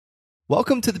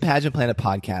Welcome to the Pageant Planet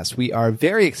podcast. We are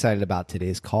very excited about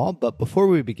today's call, but before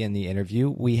we begin the interview,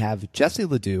 we have Jessie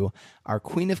Ledoux, our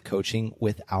queen of coaching,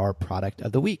 with our product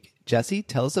of the week. Jessie,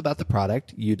 tell us about the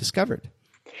product you discovered.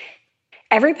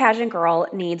 Every pageant girl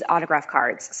needs autograph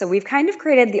cards. So we've kind of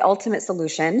created the ultimate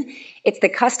solution. It's the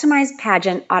customized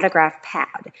pageant autograph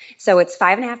pad. So it's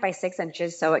 5.5 by 6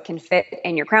 inches. So it can fit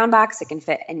in your crown box. It can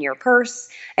fit in your purse.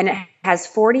 And it has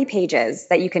 40 pages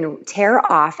that you can tear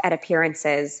off at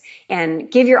appearances and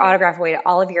give your autograph away to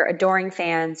all of your adoring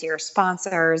fans, your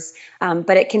sponsors.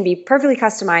 But it can be perfectly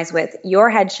customized with your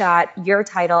headshot, your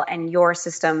title, and your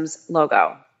system's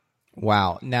logo.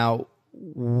 Wow. Now,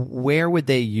 where would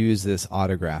they use this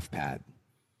autograph pad?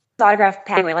 Autograph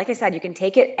pad, anyway, like I said, you can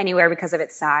take it anywhere because of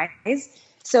its size.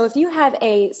 So if you have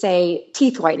a, say,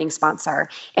 teeth whitening sponsor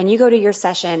and you go to your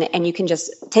session and you can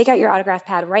just take out your autograph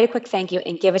pad, write a quick thank you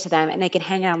and give it to them and they can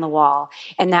hang it on the wall.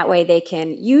 And that way they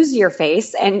can use your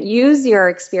face and use your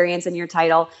experience and your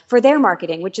title for their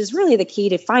marketing, which is really the key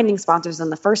to finding sponsors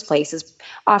in the first place, is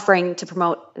offering to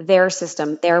promote their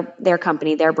system, their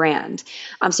company, their brand.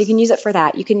 So you can use it for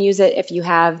that. You can use it if you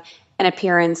have an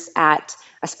appearance at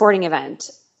a sporting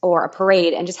event or a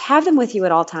parade, and just have them with you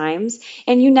at all times.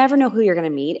 And you never know who you're going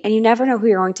to meet, and you never know who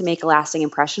you're going to make a lasting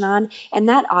impression on. And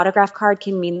that autograph card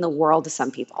can mean the world to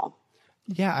some people.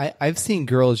 Yeah, I've seen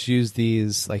girls use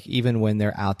these, like even when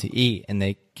they're out to eat and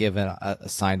they give a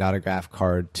signed autograph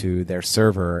card to their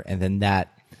server, and then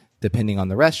that, depending on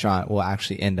the restaurant, will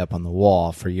actually end up on the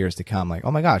wall for years to come. Like, oh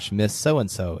my gosh, Miss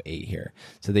So-and-so ate here.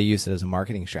 So they use it as a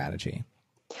marketing strategy.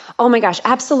 Oh my gosh,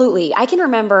 absolutely. I can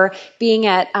remember being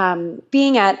at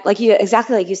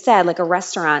exactly like you said, like a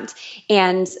restaurant,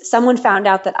 and someone found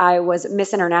out that I was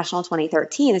Miss International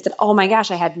 2013. They said, "Oh my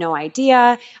gosh, I had no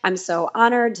idea. I'm so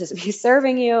honored to be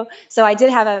serving you." So I did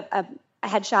have a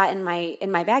headshot in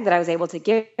my bag that I was able to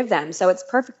give them. So it's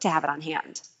perfect to have it on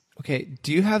hand. Okay.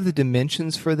 Do you have the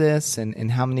dimensions for this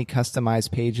and how many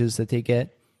customized pages that they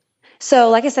get?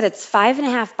 So like I said, it's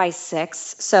 5.5 by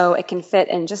 6. So it can fit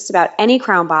in just about any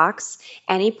crown box,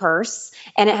 any purse,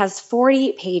 and it has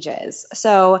 40 pages.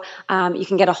 So you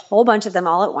can get a whole bunch of them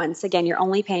all at once. Again, you're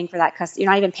only paying for that. You're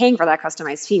not even paying for that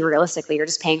customized fee. Realistically, you're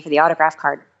just paying for the autograph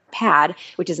card pad,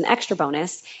 which is an extra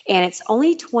bonus. And it's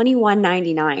only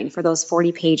 $21.99 for those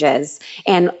 40 pages,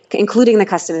 and including the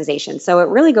customization. So it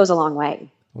really goes a long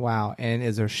way. Wow. And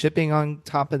is there shipping on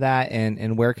top of that?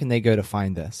 And where can they go to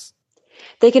find this?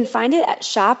 They can find it at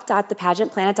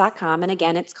shop.thepageantplanet.com. And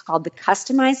again, it's called the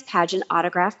Customized Pageant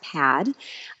Autograph Pad.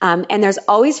 And there's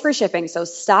always free shipping. So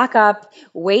stock up.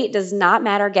 Weight does not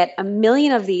matter. Get a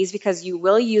million of these because you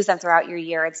will use them throughout your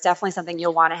year. It's definitely something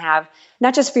you'll want to have,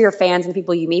 not just for your fans and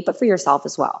people you meet, but for yourself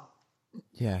as well.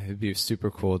 Yeah, it'd be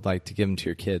super cool, like to give them to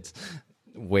your kids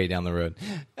way down the road.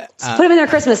 Put them in their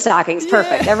Christmas stockings.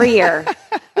 Perfect. Every year.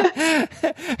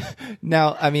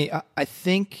 Now, I mean, I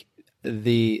think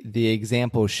the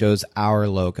example shows our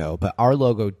logo, but our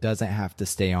logo doesn't have to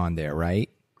stay on there, right?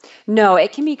 No,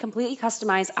 it can be completely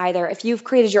customized either. If you've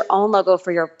created your own logo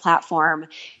for your platform,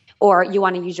 or you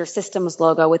want to use your system's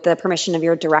logo with the permission of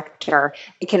your director,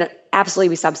 it can absolutely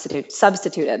be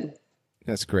substituted.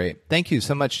 That's great. Thank you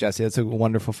so much, Jessie. That's a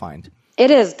wonderful find.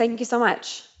 It is. Thank you so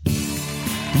much.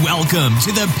 Welcome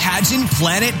to the Pageant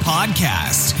Planet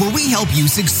podcast, where we help you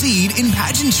succeed in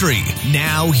pageantry.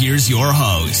 Now, here's your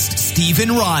host,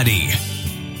 Stephen Roddy.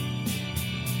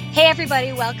 Hey,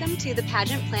 everybody. Welcome to the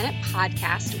Pageant Planet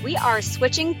podcast. We are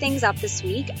switching things up this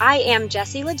week. I am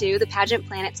Jessie Ledoux, the Pageant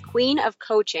Planet's queen of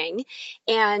coaching,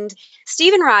 and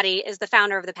Stephen Roddy is the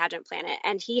founder of the Pageant Planet,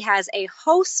 and he has a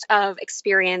host of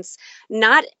experience,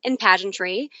 not in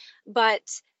pageantry, but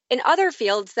in other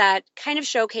fields that kind of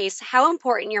showcase how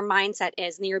important your mindset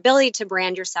is and your ability to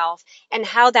brand yourself and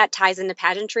how that ties into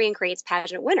pageantry and creates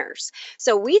pageant winners.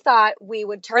 So we thought we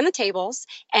would turn the tables,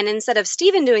 and instead of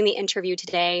Stephen doing the interview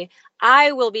today,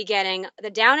 I will be getting the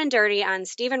down and dirty on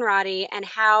Stephen Roddy and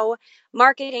how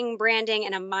marketing, branding,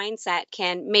 and a mindset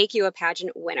can make you a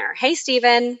pageant winner. Hey,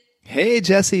 Stephen. Hey,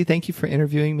 Jessie. Thank you for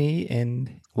interviewing me,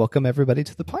 and welcome everybody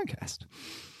to the podcast.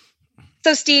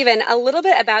 So, Stephen, a little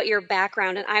bit about your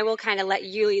background, and I will kind of let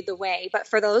you lead the way. But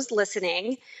for those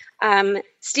listening,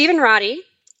 Stephen Roddy,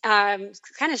 kind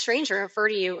of strange to refer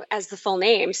to you as the full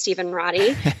name, Stephen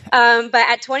Roddy. But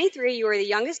at 23, you were the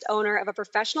youngest owner of a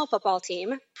professional football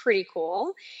team. Pretty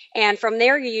cool. And from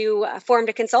there, you formed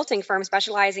a consulting firm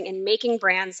specializing in making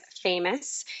brands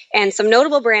famous. And some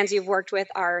notable brands you've worked with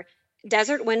are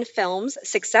Desert Wind Films,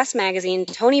 Success Magazine,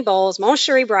 Tony Bowles, Most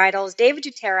Cherie Bridals, David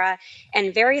Dutera,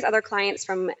 and various other clients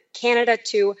from Canada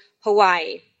to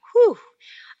Hawaii. Whew.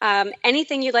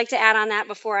 Anything you'd like to add on that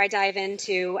before I dive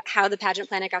into how the Pageant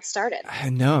Planet got started?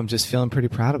 No, I'm just feeling pretty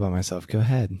proud about myself. Go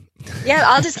ahead. Yeah,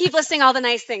 I'll just keep listing all the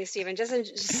nice things, Stephen.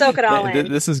 Just soak it all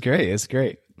in. This is great. It's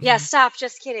great. Yeah, stop.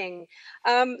 Just kidding.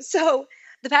 So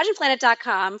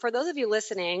thepageantplanet.com, for those of you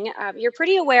listening, you're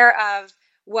pretty aware of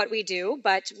what we do,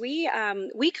 but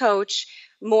we coach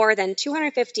more than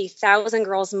 250,000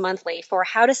 girls monthly for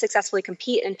how to successfully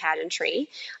compete in pageantry.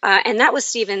 And that was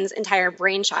Stephen's entire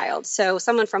brainchild. So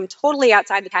someone from totally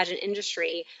outside the pageant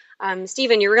industry,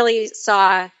 Stephen, you really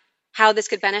saw how this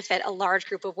could benefit a large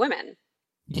group of women.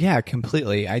 Yeah,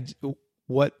 completely.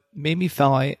 What made me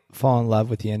fall in love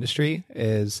with the industry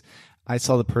is I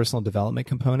saw the personal development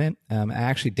component. I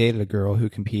actually dated a girl who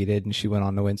competed, and she went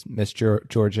on to win Miss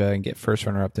Georgia and get first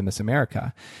runner-up to Miss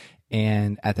America.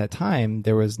 And at that time,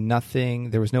 there was no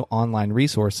online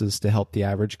resources to help the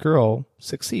average girl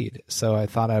succeed. So I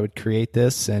thought I would create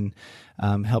this and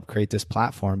help create this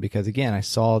platform because, again, I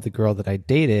saw the girl that I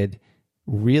dated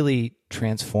really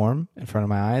transform in front of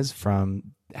my eyes, from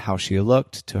how she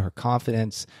looked to her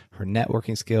confidence, her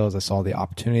networking skills. I saw the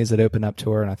opportunities that opened up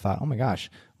to her, and I thought, oh my gosh,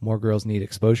 more girls need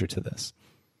exposure to this.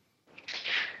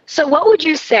 So what would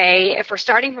you say, if we're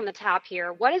starting from the top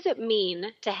here, what does it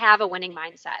mean to have a winning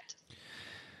mindset?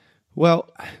 Well,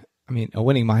 I mean, a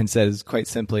winning mindset is quite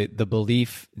simply the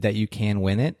belief that you can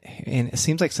win it. And it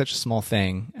seems like such a small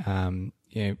thing.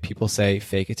 People say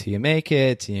fake it till you make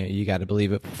it. You got to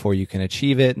believe it before you can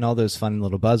achieve it, and all those fun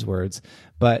little buzzwords.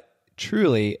 But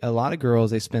truly, a lot of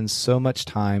girls, they spend so much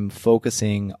time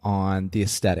focusing on the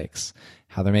aesthetics,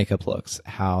 how their makeup looks,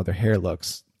 how their hair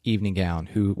looks, evening gown,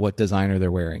 what designer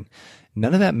they're wearing.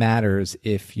 None of that matters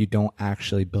if you don't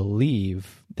actually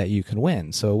believe that you can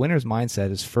win. So a winner's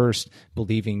mindset is first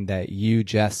believing that you,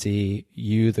 Jesse,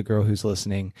 you, the girl who's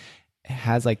listening,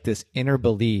 has like this inner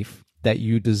belief that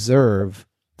you deserve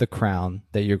the crown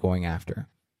that you're going after.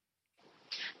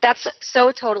 That's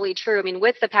so totally true. I mean,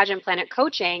 with the Pageant Planet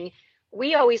coaching,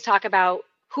 we always talk about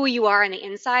who you are on the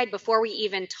inside before we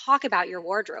even talk about your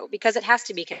wardrobe, because it has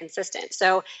to be consistent.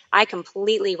 So I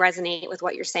completely resonate with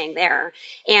what you're saying there.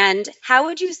 And how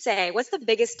would you say, what's the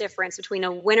biggest difference between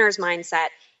a winner's mindset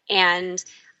and,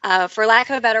 for lack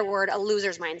of a better word, a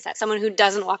loser's mindset, someone who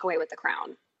doesn't walk away with the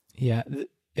crown? Yeah.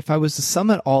 If I was to sum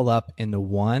it all up into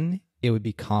one, it would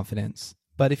be confidence.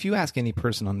 But if you ask any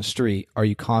person on the street, are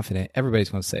you confident? Everybody's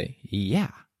going to say,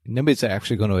 yeah. Nobody's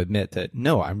actually going to admit that,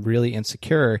 no, I'm really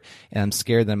insecure and I'm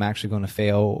scared that I'm actually going to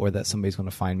fail, or that somebody's going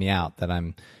to find me out, that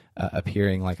I'm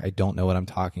appearing like I don't know what I'm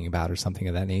talking about or something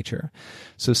of that nature.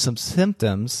 So some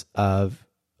symptoms of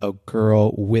a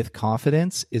girl with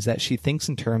confidence is that she thinks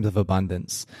in terms of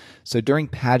abundance. So during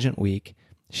pageant week,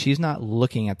 she's not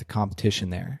looking at the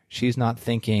competition there. She's not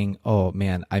thinking, oh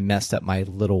man, I messed up my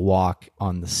little walk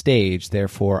on the stage,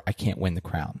 therefore I can't win the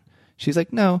crown. She's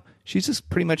like, no, she's just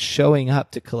pretty much showing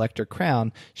up to collect her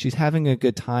crown. She's having a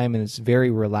good time, and it's very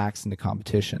relaxed in the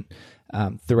competition,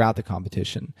 throughout the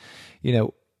competition.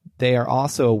 They are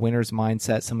also a winner's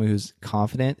mindset, someone who's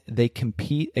confident. They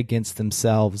compete against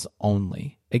themselves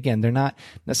only. Again, they're not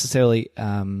necessarily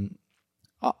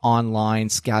online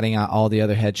scouting out all the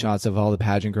other headshots of all the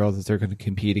pageant girls that they're going to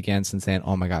compete against and saying,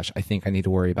 oh my gosh, I think I need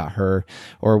to worry about her.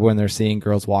 Or when they're seeing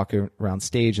girls walk around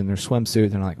stage in their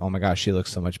swimsuit, they're like, oh my gosh, she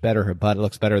looks so much better. Her butt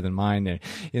looks better than mine.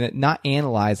 And not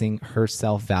analyzing her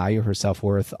self-value, her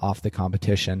self-worth off the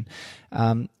competition.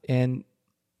 And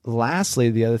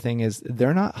lastly, the other thing is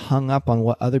they're not hung up on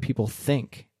what other people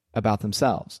think about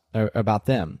themselves or about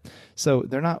them. So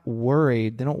they're not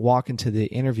worried. They don't walk into the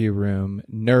interview room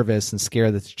nervous and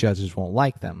scared that the judges won't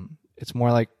like them. It's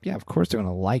more like, yeah, of course they're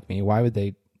going to like me. Why would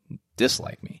they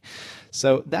dislike me?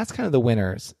 So that's kind of the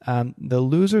winners. The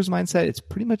loser's mindset, it's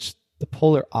pretty much the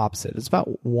polar opposite. It's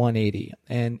about 180.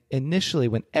 And initially,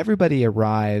 when everybody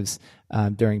arrives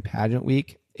during pageant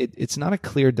week, it's not a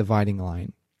clear dividing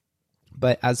line.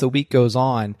 But as the week goes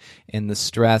on and the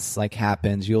stress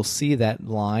happens, you'll see that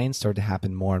line start to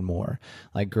happen more and more.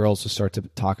 Like girls will start to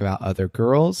talk about other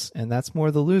girls, and that's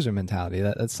more the loser mentality.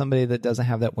 That's somebody that doesn't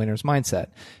have that winner's mindset,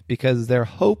 because their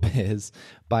hope is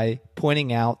by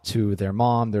pointing out to their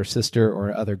mom, their sister,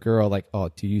 or other girl, like, oh,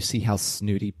 do you see how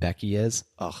snooty Becky is?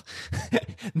 Oh.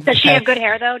 Does she have good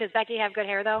hair, though? Does Becky have good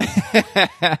hair, though?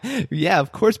 Yeah,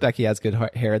 of course Becky has good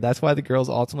hair. That's why the girl's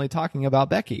ultimately talking about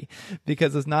Becky,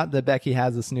 because it's not that Becky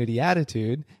has a snooty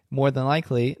attitude. More than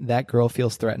likely, that girl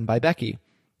feels threatened by Becky.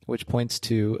 which points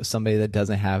to somebody that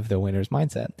doesn't have the winner's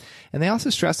mindset. And they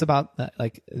also stress about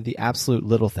like the absolute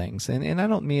little things. And I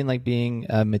don't mean like being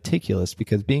meticulous,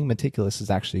 because being meticulous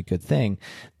is actually a good thing.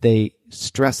 They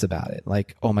stress about it.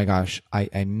 Like, oh my gosh,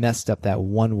 I messed up that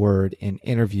one word in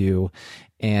interview,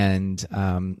 and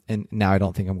now I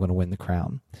don't think I'm going to win the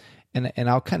crown. And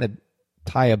I'll kind of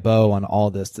tie a bow on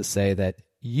all this to say that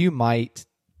you might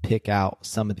pick out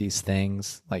some of these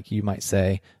things. Like you might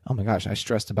say, oh my gosh, I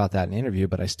stressed about that in an interview,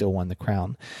 but I still won the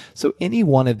crown. So any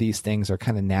one of these things are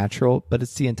kind of natural, but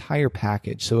it's the entire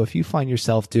package. So if you find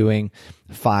yourself doing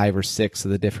 5 or 6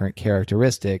 of the different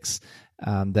characteristics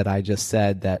that I just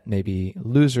said that maybe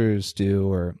losers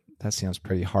do, or that sounds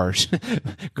pretty harsh,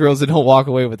 girls that don't walk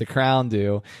away with the crown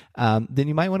do, then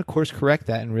you might want to course correct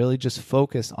that and really just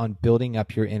focus on building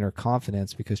up your inner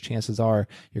confidence, because chances are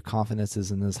your confidence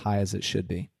isn't as high as it should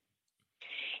be.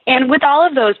 And with all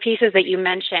of those pieces that you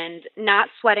mentioned, not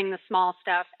sweating the small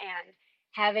stuff and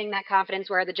having that confidence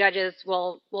where the judges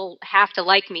will have to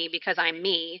like me because I'm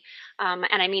me. And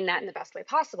I mean that in the best way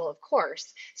possible, of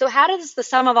course. So how does the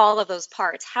sum of all of those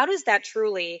parts, how does that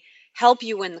truly help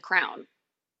you win the crown?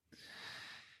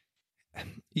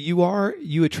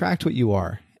 You attract what you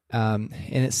are. And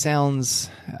it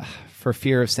sounds, for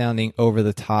fear of sounding over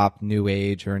the top, new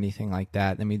age or anything like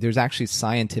that. I mean, there's actually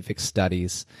scientific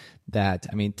studies that,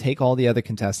 I mean, take all the other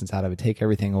contestants out of it, take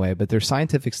everything away, but there's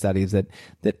scientific studies that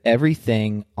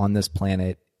everything on this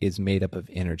planet is made up of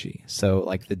energy. So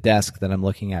like the desk that I'm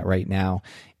looking at right now,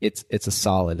 it's a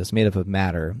solid. It's made up of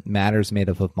matter. Matter is made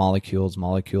up of molecules.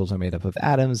 Molecules are made up of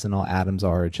atoms, and all atoms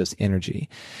are just energy.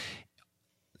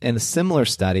 In a similar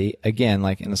study, again,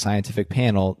 like in a scientific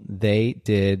panel, they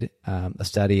did a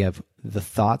study of the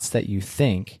thoughts that you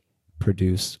think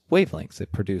produce wavelengths.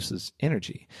 It produces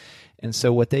energy. And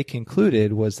so what they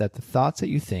concluded was that the thoughts that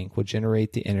you think will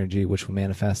generate the energy, which will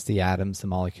manifest the atoms, the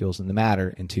molecules, and the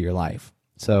matter into your life.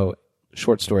 So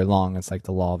short story long, it's like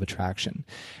the law of attraction.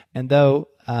 And though,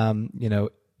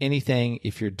 anything,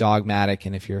 if you're dogmatic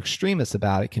and if you're extremist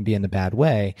about it, can be in a bad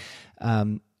way,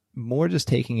 more just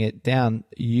taking it down,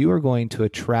 you are going to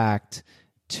attract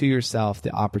to yourself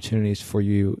the opportunities for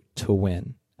you to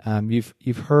win.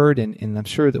 You've heard, and I'm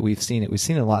sure that we've seen it. We've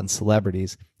seen it a lot in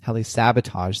celebrities, how they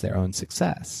sabotage their own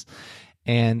success.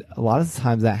 And a lot of the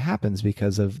times that happens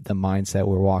because of the mindset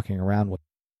we're walking around with.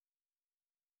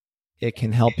 It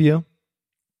can help you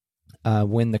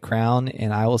win the crown.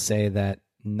 And I will say that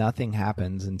nothing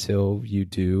happens until you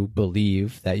do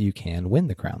believe that you can win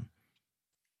the crown.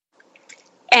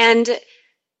 And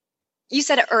you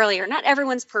said it earlier, not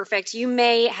everyone's perfect. You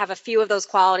may have a few of those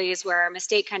qualities where a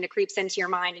mistake kind of creeps into your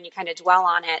mind and you kind of dwell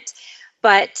on it.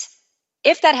 But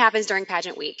if that happens during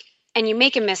pageant week and you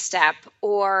make a misstep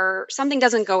or something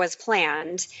doesn't go as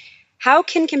planned, how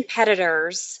can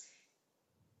competitors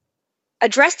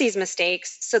address these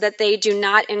mistakes so that they do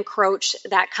not encroach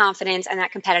that confidence and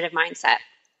that competitive mindset?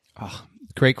 Oh,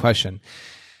 great question.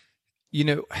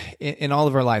 In all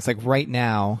of our lives, like right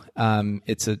now,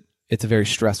 it's a very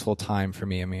stressful time for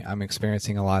me. I mean, I'm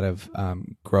experiencing a lot of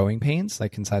growing pains,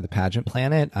 like inside the pageant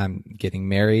planet. I'm getting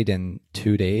married in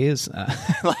 2 days,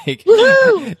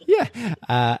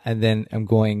 yeah. And then I'm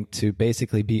going to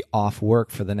basically be off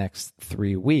work for the next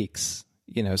 3 weeks.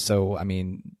 So I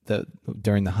mean,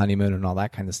 during the honeymoon and all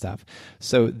that kind of stuff.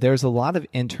 So there's a lot of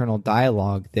internal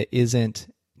dialogue that isn't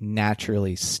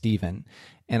naturally Stephen.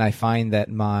 And I find that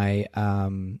my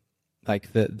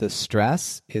the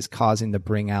stress is causing to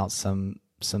bring out some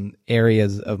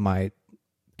areas of my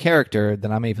character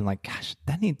that I'm even like, gosh,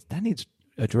 that needs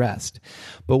addressed.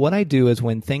 But what I do is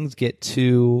when things get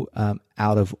too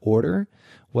out of order,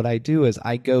 what I do is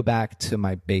I go back to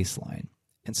my baseline.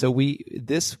 And so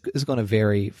this is going to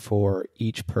vary for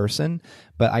each person,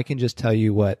 but I can just tell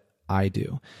you what I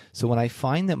do. So when I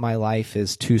find that my life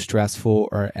is too stressful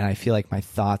and I feel like my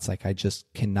thoughts, like I just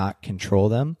cannot control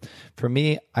them, for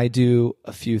me, I do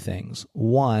a few things.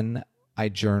 One, I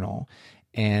journal,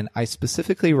 and I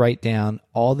specifically write down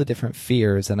all the different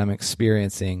fears that I'm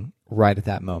experiencing right at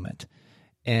that moment.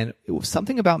 And it was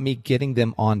something about me getting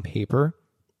them on paper.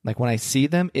 Like when I see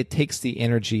them, it takes the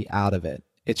energy out of it.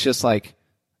 It's just like,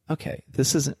 okay,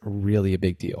 this isn't really a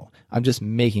big deal. I'm just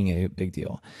making it a big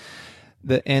deal.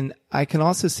 And I can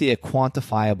also see a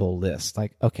quantifiable list.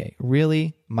 Like, okay,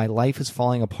 really, my life is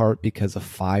falling apart because of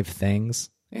 5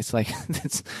 things. It's like,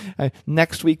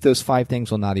 next week, those 5 things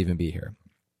will not even be here.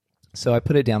 So I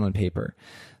put it down on paper.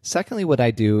 Secondly, what I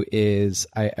do is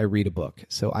I read a book.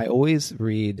 So I always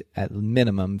read at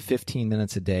minimum 15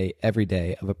 minutes a day, every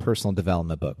day, of a personal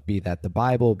development book, be that the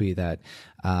Bible, be that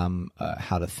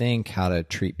how to think, how to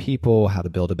treat people, how to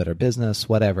build a better business,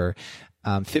 whatever.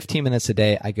 15 minutes a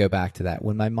day, I go back to that.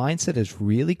 When my mindset is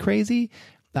really crazy,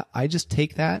 I just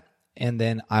take that and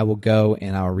then I will go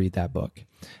and I'll read that book.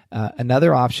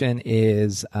 Another option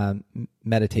is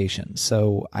meditation.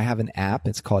 So I have an app.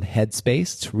 It's called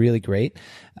Headspace. It's really great.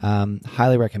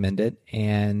 Highly recommend it.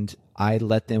 And I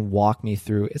let them walk me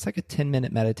through. It's like a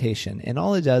 10-minute meditation. And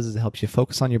all it does is it helps you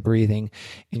focus on your breathing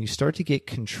and you start to get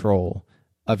control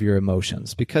of your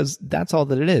emotions, because that's all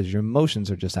that it is. Your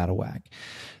emotions are just out of whack.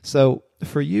 So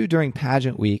for you during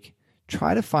pageant week,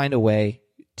 try to find a way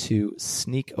to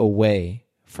sneak away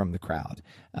from the crowd,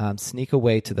 sneak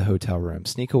away to the hotel room,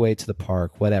 sneak away to the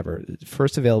park, whatever,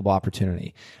 first available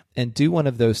opportunity, and do one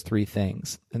of those three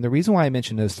things. And the reason why I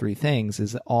mention those three things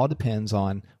is it all depends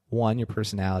on, one, your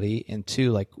personality, and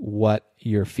two, like what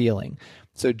you're feeling.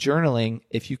 So journaling,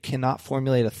 if you cannot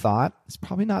formulate a thought, it's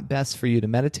probably not best for you to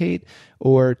meditate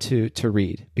or to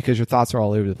read, because your thoughts are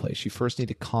all over the place. You first need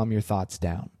to calm your thoughts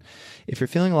down. If you're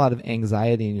feeling a lot of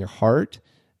anxiety in your heart,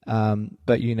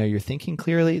 but you're thinking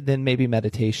clearly, then maybe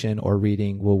meditation or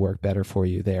reading will work better for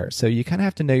you there. So you kind of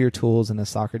have to know your tools. And as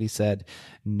Socrates said,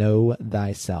 know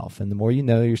thyself. And the more you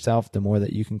know yourself, the more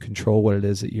that you can control what it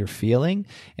is that you're feeling,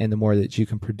 and the more that you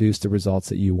can produce the results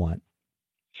that you want.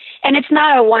 And it's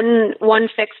not a one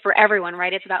fix for everyone,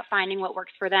 right? It's about finding what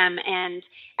works for them. And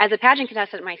as a pageant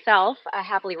contestant myself, a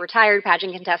happily retired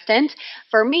pageant contestant,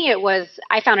 for me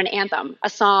I found an anthem, a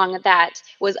song that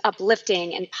was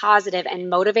uplifting and positive and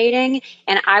motivating.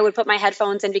 And I would put my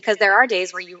headphones in, because there are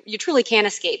days where you truly can't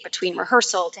escape between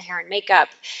rehearsal to hair and makeup.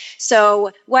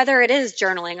 So whether it is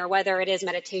journaling or whether it is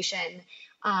meditation,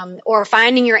 or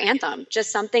finding your anthem,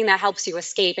 just something that helps you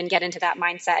escape and get into that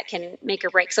mindset can make or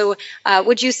break. So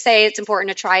would you say it's important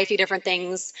to try a few different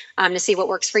things to see what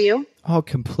works for you? Oh,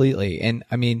 completely. And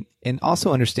and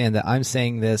also understand that I'm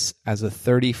saying this as a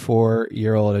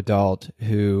 34-year-old adult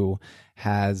who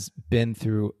has been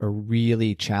through a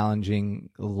really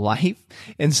challenging life.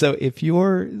 And so if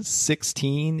you're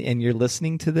 16 and you're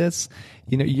listening to this,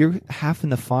 you're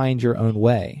having to find your own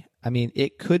way. I mean,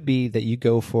 it could be that you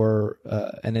go for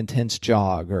an intense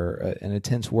jog or an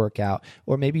intense workout,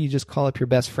 or maybe you just call up your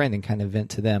best friend and kind of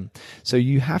vent to them. So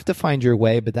you have to find your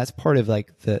way, but that's part of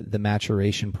like the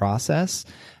maturation process.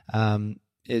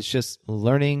 It's just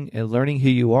learning who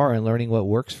you are and learning what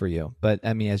works for you. But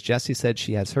I mean, as Jessie said,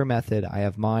 she has her method, I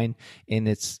have mine, and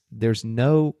there's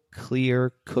no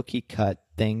clear cookie cut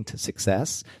thing to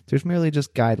success. There's merely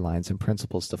just guidelines and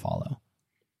principles to follow.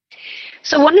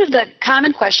 So one of the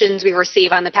common questions we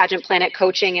receive on the Pageant Planet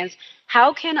coaching is,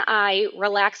 how can I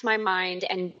relax my mind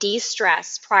and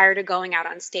de-stress prior to going out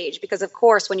on stage? Because of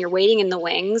course, when you're waiting in the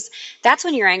wings, that's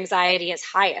when your anxiety is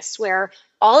highest, where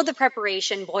all of the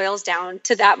preparation boils down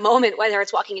to that moment, whether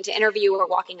it's walking into interview or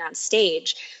walking on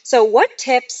stage. So what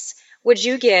tips would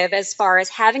you give as far as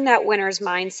having that winner's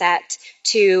mindset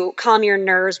to calm your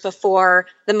nerves before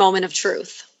the moment of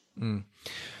truth?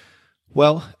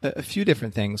 Well, a few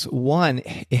different things. One,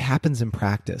 it happens in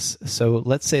practice. So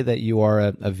let's say that you are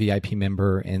a VIP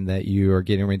member and that you are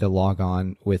getting ready to log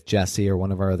on with Jessie or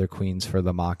one of our other queens for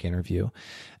the mock interview.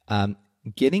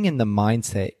 Getting in the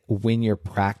mindset when you're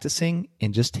practicing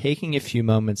and just taking a few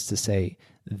moments to say,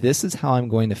 this is how I'm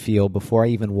going to feel before I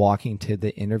even walk into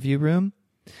the interview room.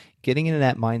 Getting into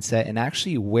that mindset and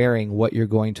actually wearing what you're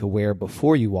going to wear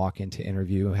before you walk into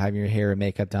interview, having your hair and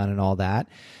makeup done and all that.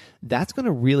 That's going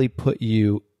to really put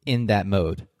you in that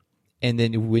mode. And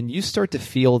then when you start to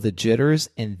feel the jitters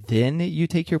and then you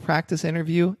take your practice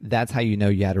interview, that's how you know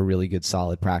you had a really good,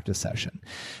 solid practice session.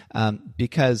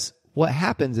 Because what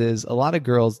happens is a lot of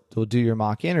girls will do your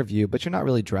mock interview, but you're not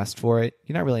really dressed for it.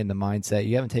 You're not really in the mindset.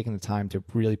 You haven't taken the time to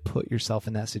really put yourself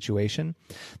in that situation.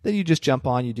 Then you just jump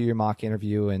on, you do your mock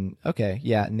interview and okay,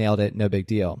 yeah, nailed it. No big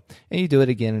deal. And you do it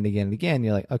again and again and again.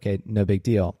 You're like, okay, no big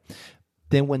deal.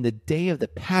 Then when the day of the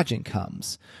pageant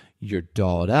comes, you're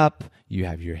dolled up, you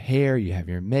have your hair, you have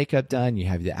your makeup done, you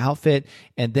have the outfit,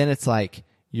 and then it's like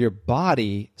your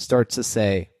body starts to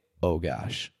say, oh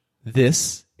gosh,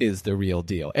 this is the real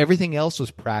deal. Everything else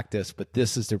was practice, but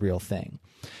this is the real thing.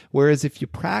 Whereas if you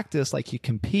practice like you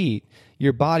compete,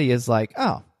 your body is like,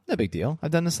 oh, no big deal.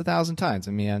 I've done this 1,000 times.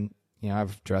 I mean,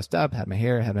 I've dressed up, had my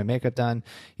hair, had my makeup done.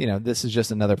 This is just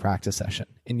another practice session.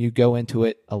 And you go into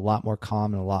it a lot more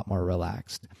calm and a lot more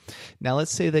relaxed. Now,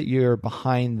 let's say that you're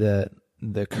behind the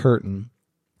curtain,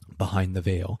 behind the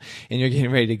veil, and you're getting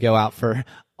ready to go out for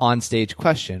on-stage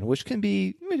question, which can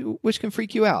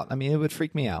freak you out. I mean, it would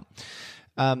freak me out.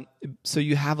 So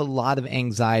you have a lot of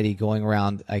anxiety going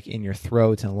around like in your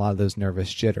throat and a lot of those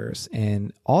nervous jitters.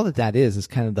 And all that is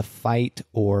kind of the fight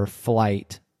or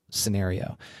flight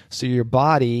scenario. So your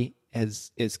body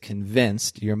is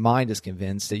convinced, your mind is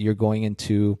convinced that you're going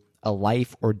into a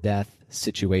life or death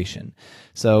situation.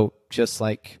 So just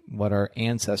like what our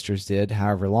ancestors did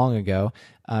however long ago,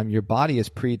 your body is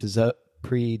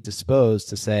predisposed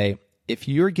to say, if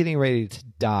you're getting ready to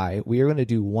die, we are going to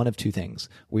do one of two things.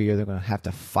 We are either going to have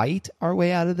to fight our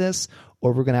way out of this,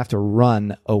 or we're going to have to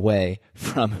run away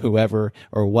from whoever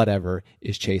or whatever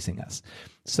is chasing us.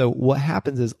 So what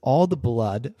happens is all the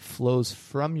blood flows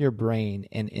from your brain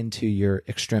and into your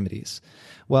extremities.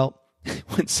 Well,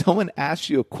 when someone asks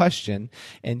you a question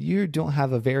and you don't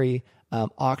have a very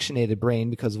oxygenated brain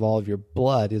because of all of your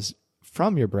blood is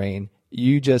from your brain,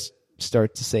 you just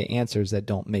start to say answers that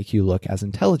don't make you look as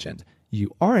intelligent.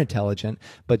 You are intelligent,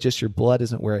 but just your blood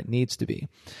isn't where it needs to be.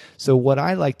 So what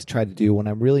I like to try to do when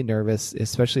I'm really nervous,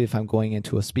 especially if I'm going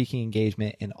into a speaking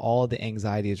engagement and all the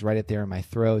anxiety is right up there in my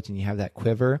throat and you have that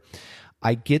quiver,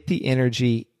 I get the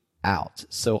energy out.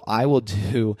 So I will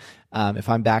do, if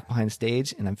I'm back behind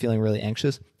stage and I'm feeling really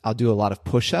anxious, I'll do a lot of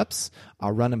push-ups,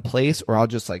 I'll run in place, or I'll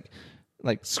just like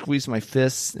squeeze my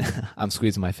fists. I'm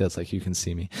squeezing my fists like you can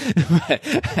see me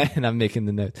and I'm making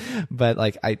the note, but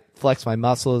like I flex my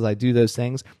muscles. I do those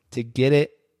things to get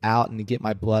it out and to get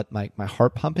my blood, my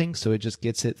heart pumping. So it just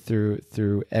gets it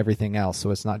through everything else. So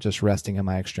it's not just resting in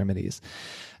my extremities.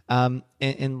 And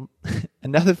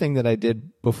another thing that I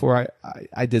did before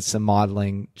I did some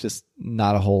modeling, just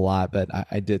not a whole lot, but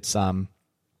I did some,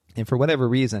 and for whatever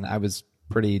reason, I was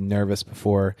pretty nervous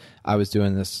before I was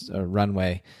doing this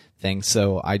runway thing.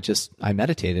 So I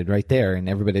meditated right there, and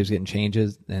everybody was getting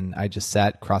changes, and I just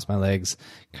sat, crossed my legs,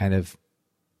 kind of,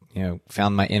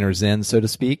 found my inner zen, so to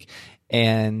speak.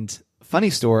 And funny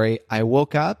story, I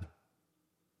woke up,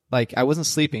 like I wasn't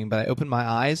sleeping, but I opened my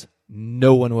eyes.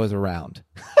 No one was around.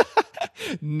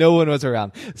 No one was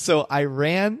around. So I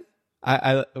ran.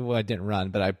 I didn't run,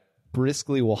 but I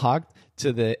briskly walked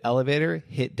to the elevator,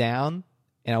 hit down,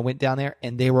 and I went down there,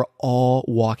 and they were all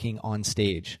walking on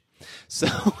stage. So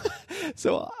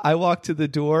I walked to the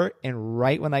door, and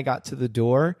right when I got to the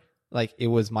door, like it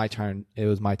was my turn. It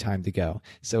was my time to go.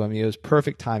 So, I mean, it was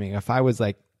perfect timing. If I was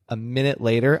like a minute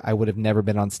later, I would have never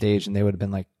been on stage, and they would have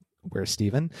been like, "Where's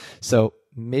Steven?" So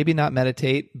maybe not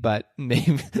meditate, but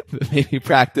maybe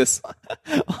practice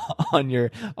on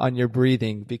your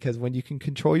breathing, because when you can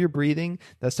control your breathing,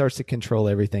 that starts to control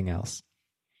everything else.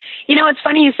 It's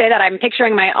funny you say that. I'm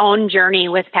picturing my own journey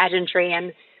with pageantry,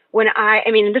 and when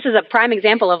this is a prime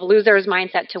example of loser's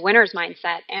mindset to winner's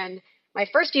mindset. And my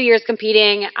first few years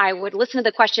competing, I would listen to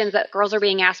the questions that girls are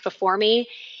being asked before me,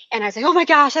 and I'd say, "Oh my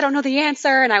gosh, I don't know the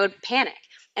answer," and I would panic.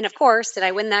 And of course, did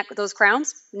I win those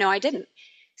crowns? No, I didn't.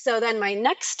 So then my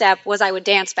next step was I would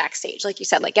dance backstage, like you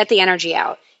said, like get the energy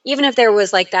out. Even if there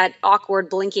was like that awkward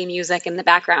blinky music in the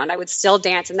background, I would still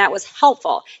dance, and that was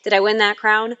helpful. Did I win that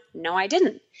crown? No, I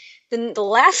didn't. Then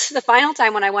the final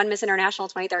time when I won Miss International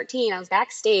 2013, I was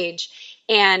backstage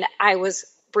and I was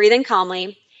breathing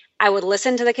calmly. I would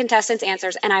listen to the contestants'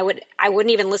 answers, and I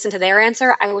wouldn't even listen to their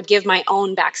answer. I would give my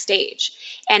own backstage.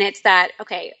 And it's that,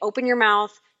 okay, open your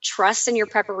mouth, trust in your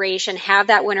preparation, have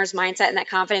that winner's mindset and that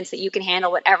confidence that you can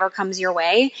handle whatever comes your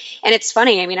way. And it's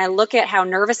funny. I mean, I look at how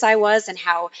nervous I was and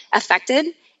how affected,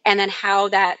 and then how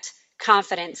that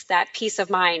confidence, that peace of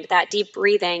mind, that deep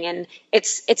breathing, and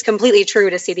it's completely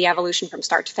true to see the evolution from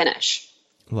start to finish.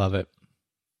 Love it.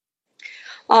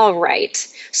 All right.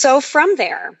 So from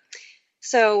there,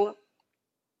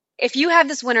 if you have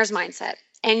this winner's mindset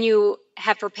and you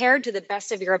have prepared to the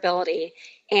best of your ability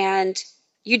and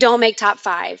you don't make top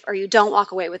 5 or you don't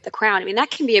walk away with the crown, I mean, that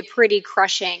can be a pretty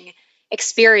crushing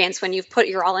experience when you've put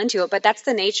your all into it, but that's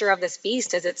the nature of this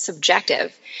beast, is it's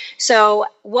subjective. So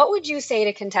what would you say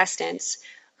to contestants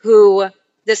who,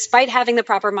 despite having the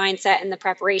proper mindset and the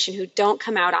preparation, who don't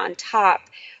come out on top?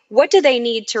 What do they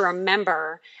need to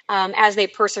remember as they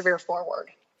persevere forward?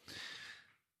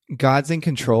 God's in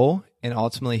control, and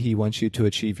ultimately he wants you to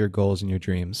achieve your goals and your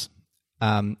dreams.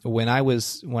 When I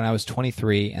was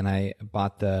 23 and I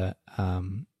bought the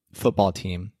football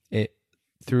team,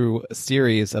 through a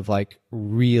series of like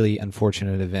really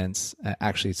unfortunate events,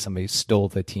 actually somebody stole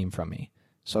the team from me.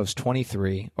 So I was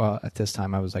 23. Well, at this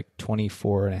time I was like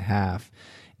 24 and a half,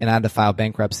 and I had to file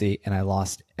bankruptcy, and I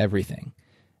lost everything.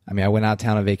 I mean, I went out of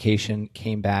town on vacation,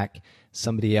 came back.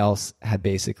 Somebody else had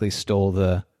basically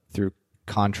through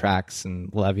contracts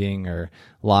and levying or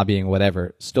lobbying,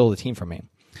 whatever, stole the team from me.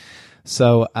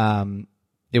 So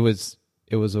it was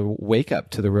a wake up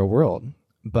to the real world.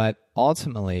 But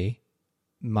ultimately,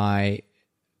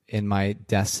 in my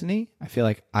destiny, I feel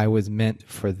like I was meant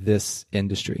for this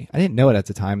industry. I didn't know it at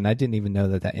the time, and I didn't even know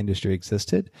that industry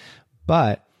existed.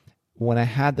 But when I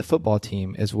had the football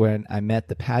team is when I met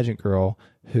the pageant girl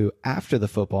who, after the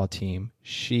football team,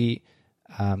 she,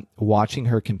 watching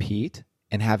her compete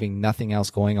and having nothing else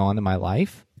going on in my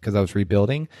life because I was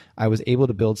rebuilding, I was able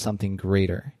to build something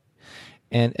greater.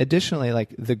 And additionally,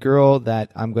 like the girl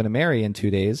that I'm going to marry in 2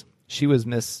 days, she was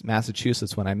Miss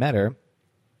Massachusetts when I met her.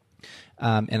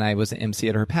 And I was an MC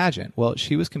at her pageant. Well,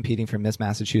 she was competing for Miss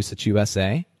Massachusetts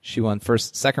USA. She won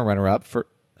second runner-up. For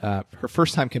her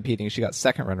first time competing, she got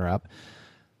second runner-up.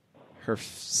 Her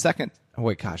first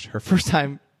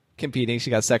time competing, she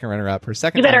got second runner-up. Her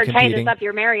second time competing... You better tighten this up.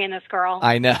 You're marrying this girl.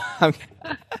 I know.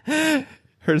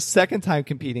 Her second time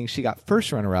competing, she got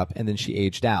first runner-up, and then she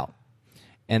aged out.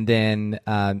 And then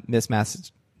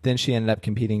then she ended up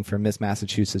competing for Miss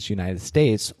Massachusetts United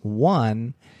States,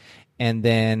 won, and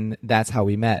then that's how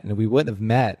we met. And we wouldn't have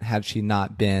met had she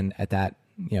not been at that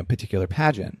particular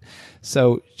pageant.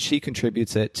 So she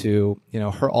contributes it to,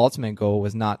 her ultimate goal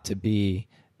was not to be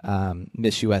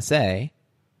Miss USA.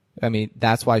 I mean,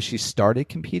 that's why she started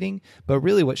competing. But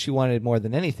really what she wanted more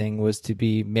than anything was to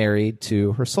be married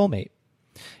to her soulmate.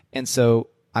 And so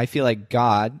I feel like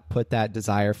God put that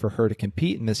desire for her to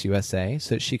compete in Miss USA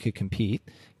so that she could compete,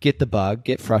 get the bug,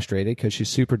 get frustrated because she's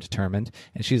super determined.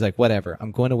 And she's like, whatever,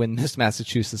 I'm going to win Miss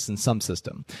Massachusetts in some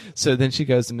system. So then she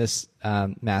goes to Miss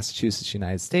Massachusetts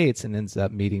United States and ends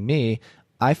up meeting me.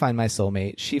 I find my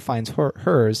soulmate. She finds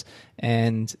hers.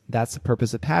 And that's the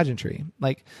purpose of pageantry.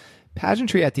 Like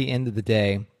pageantry at the end of the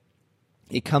day,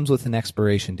 it comes with an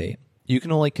expiration date. You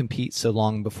can only compete so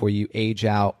long before you age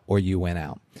out or you win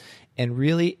out. And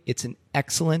really, it's an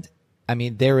excellent,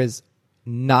 there is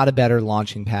not a better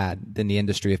launching pad than the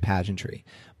industry of pageantry,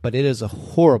 but it is a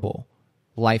horrible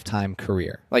lifetime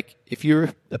career. Like if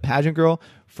you're a pageant girl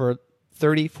for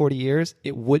 30, 40 years,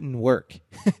 it wouldn't work.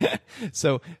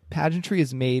 So pageantry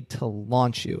is made to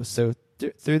launch you. So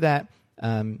through that,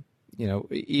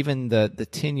 even the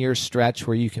 10-year stretch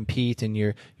where you compete and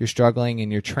you're struggling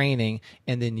and you're training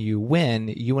and then you win,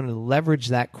 you want to leverage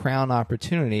that crown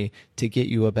opportunity to get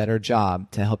you a better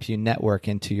job, to help you network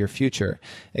into your future,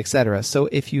 etc. So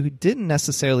if you didn't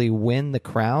necessarily win the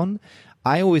crown,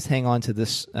 I always hang on to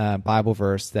this Bible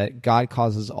verse that God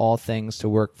causes all things to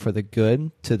work for the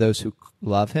good to those who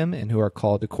love him and who are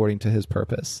called according to his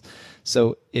purpose.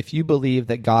 So if you believe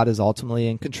that God is ultimately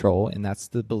in control, and that's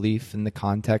the belief in the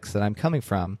context that I'm coming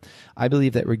from, I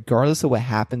believe that regardless of what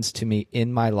happens to me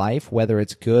in my life, whether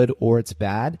it's good or it's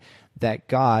bad, that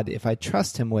God, if I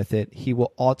trust him with it, he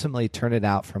will ultimately turn it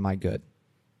out for my good.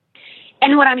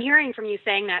 And what I'm hearing from you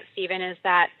saying that, Stephen, is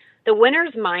that the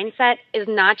winner's mindset is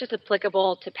not just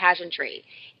applicable to pageantry.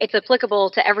 It's applicable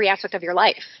to every aspect of your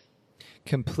life.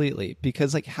 Completely.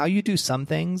 Because like how you do some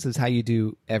things is how you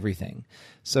do everything.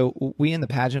 So we in the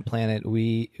Pageant Planet,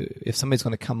 if somebody's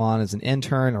going to come on as an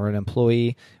intern or an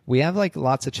employee, we have like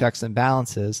lots of checks and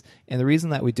balances. And the reason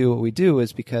that we do what we do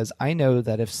is because I know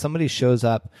that if somebody shows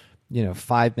up,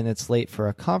 5 minutes late for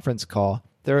a conference call,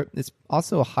 it's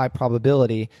also a high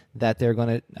probability that they're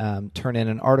going to turn in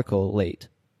an article late.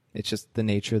 It's just the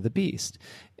nature of the beast.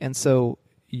 And so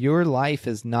your life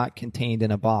is not contained in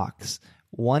a box.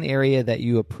 One area that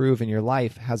you approve in your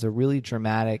life has a really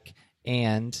dramatic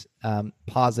and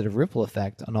positive ripple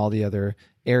effect on all the other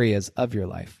areas of your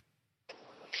life.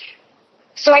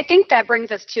 So I think that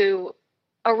brings us to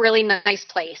a really nice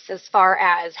place as far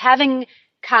as having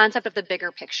concept of the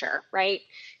bigger picture, right?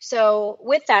 So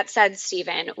with that said,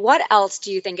 Stephen, what else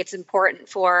do you think it's important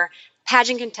for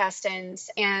pageant contestants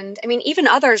and even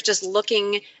others just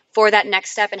looking for that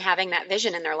next step and having that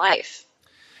vision in their life?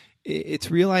 It's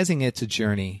realizing it's a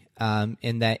journey,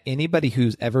 and that anybody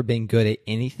who's ever been good at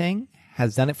anything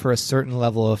has done it for a certain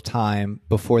level of time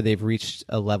before they've reached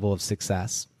a level of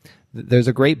success. There's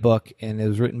a great book, and it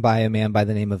was written by a man by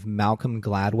the name of Malcolm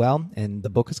Gladwell, and the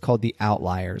book is called The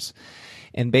Outliers.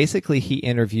 And basically he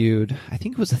interviewed, I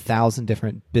think it was 1,000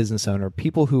 different business owners,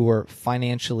 people who were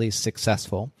financially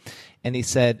successful. And he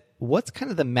said, what's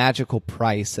kind of the magical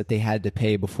price that they had to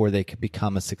pay before they could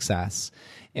become a success?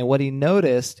 And what he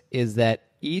noticed is that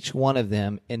each one of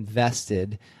them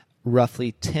invested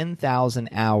roughly 10,000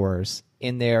 hours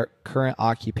in their current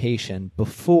occupation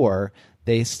before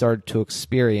they started to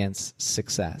experience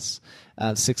success.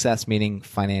 Success meaning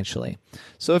financially.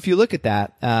 So if you look at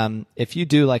that, if you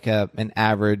do like an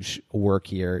average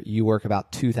work year, you work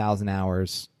about 2,000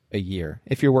 hours a year.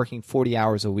 If you're working 40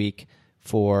 hours a week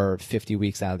for 50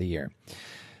 weeks out of the year.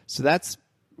 So that's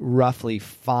roughly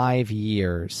 5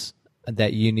 years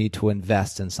that you need to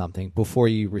invest in something before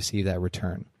you receive that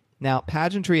return. Now,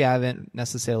 pageantry, I haven't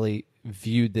necessarily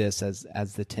viewed this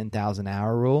as the 10,000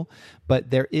 hour rule, but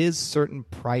there is certain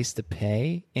price to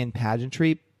pay in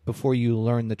pageantry before you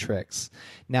learn the tricks.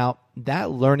 Now,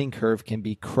 that learning curve can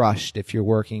be crushed if you're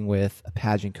working with a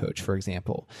pageant coach, for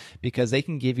example, because they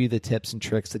can give you the tips and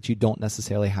tricks that you don't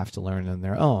necessarily have to learn on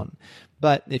their own.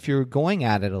 But if you're going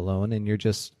at it alone and you're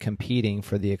just competing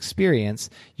for the experience,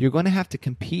 you're going to have to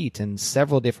compete in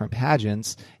several different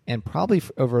pageants and probably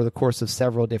over the course of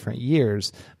several different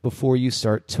years before you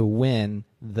start to win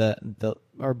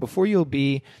or before you'll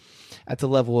be at the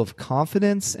level of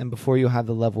confidence and before you have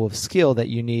the level of skill that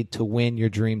you need to win your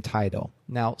dream title.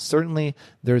 Now, certainly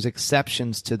there's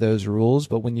exceptions to those rules,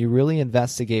 but when you really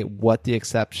investigate what the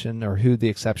exception or who the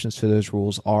exceptions to those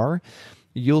rules are,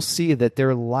 you'll see that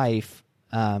their life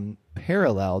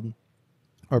paralleled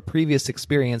or previous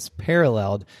experience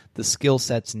paralleled the skill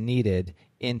sets needed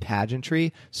in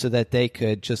pageantry so that they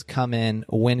could just come in,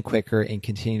 win quicker, and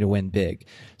continue to win big.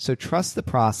 So trust the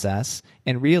process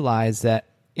and realize that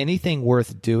anything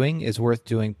worth doing is worth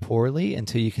doing poorly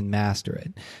until you can master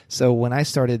it. So when I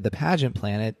started the Pageant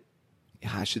Planet,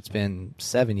 gosh, it's been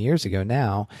 7 years ago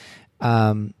now,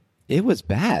 it was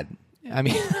bad. I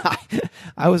mean,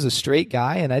 I was a straight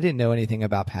guy and I didn't know anything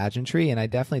about pageantry, and I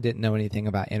definitely didn't know anything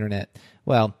about internet.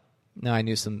 Well, no, I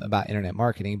knew some about internet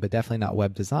marketing, but definitely not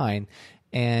web design.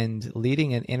 And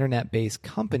leading an internet-based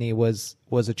company was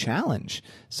a challenge.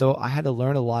 So I had to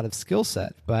learn a lot of skill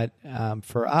set. But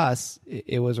for us,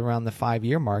 it was around the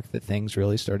 5-year mark that things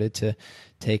really started to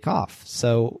take off.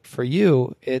 So for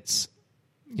you, it's,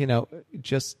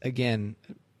 just again,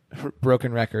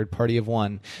 broken record, party of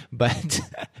one, but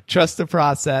trust the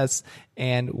process.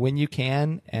 And when you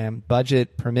can, and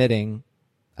budget permitting,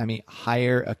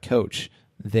 hire a coach.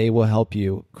 They will help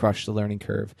you crush the learning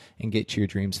curve and get to your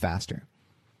dreams faster.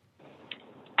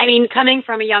 Coming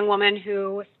from a young woman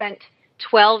who spent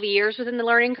 12 years within the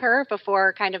learning curve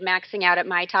before kind of maxing out at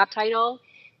my top title,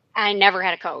 I never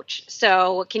had a coach.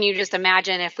 So can you just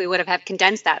imagine if we would have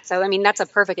condensed that? So, that's a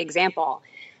perfect example.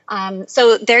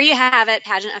 So there you have it,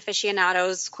 pageant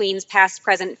aficionados, queens, past,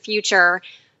 present, future.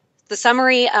 The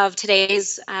summary of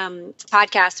today's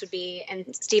podcast would be,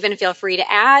 and Stephen, feel free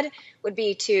to add, would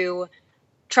be to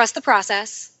trust the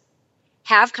process,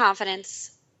 have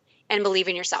confidence, and believe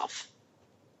in yourself.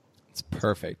 It's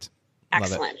perfect.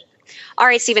 Excellent. All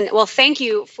right, Stephen. Well, thank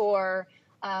you for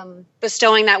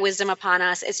bestowing that wisdom upon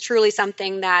us. It's truly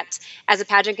something that as a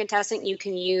pageant contestant, you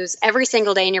can use every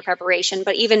single day in your preparation,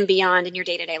 but even beyond in your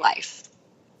day-to-day life.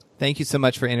 Thank you so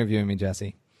much for interviewing me,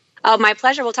 Jessie. Oh, my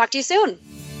pleasure. We'll talk to you soon.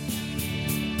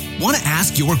 Want to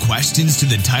ask your questions to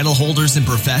the title holders and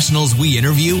professionals we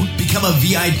interview? Become a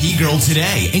VIP girl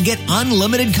today and get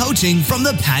unlimited coaching from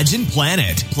the Pageant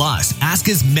Planet. Plus, ask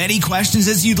as many questions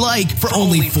as you'd like for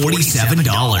only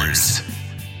 $47.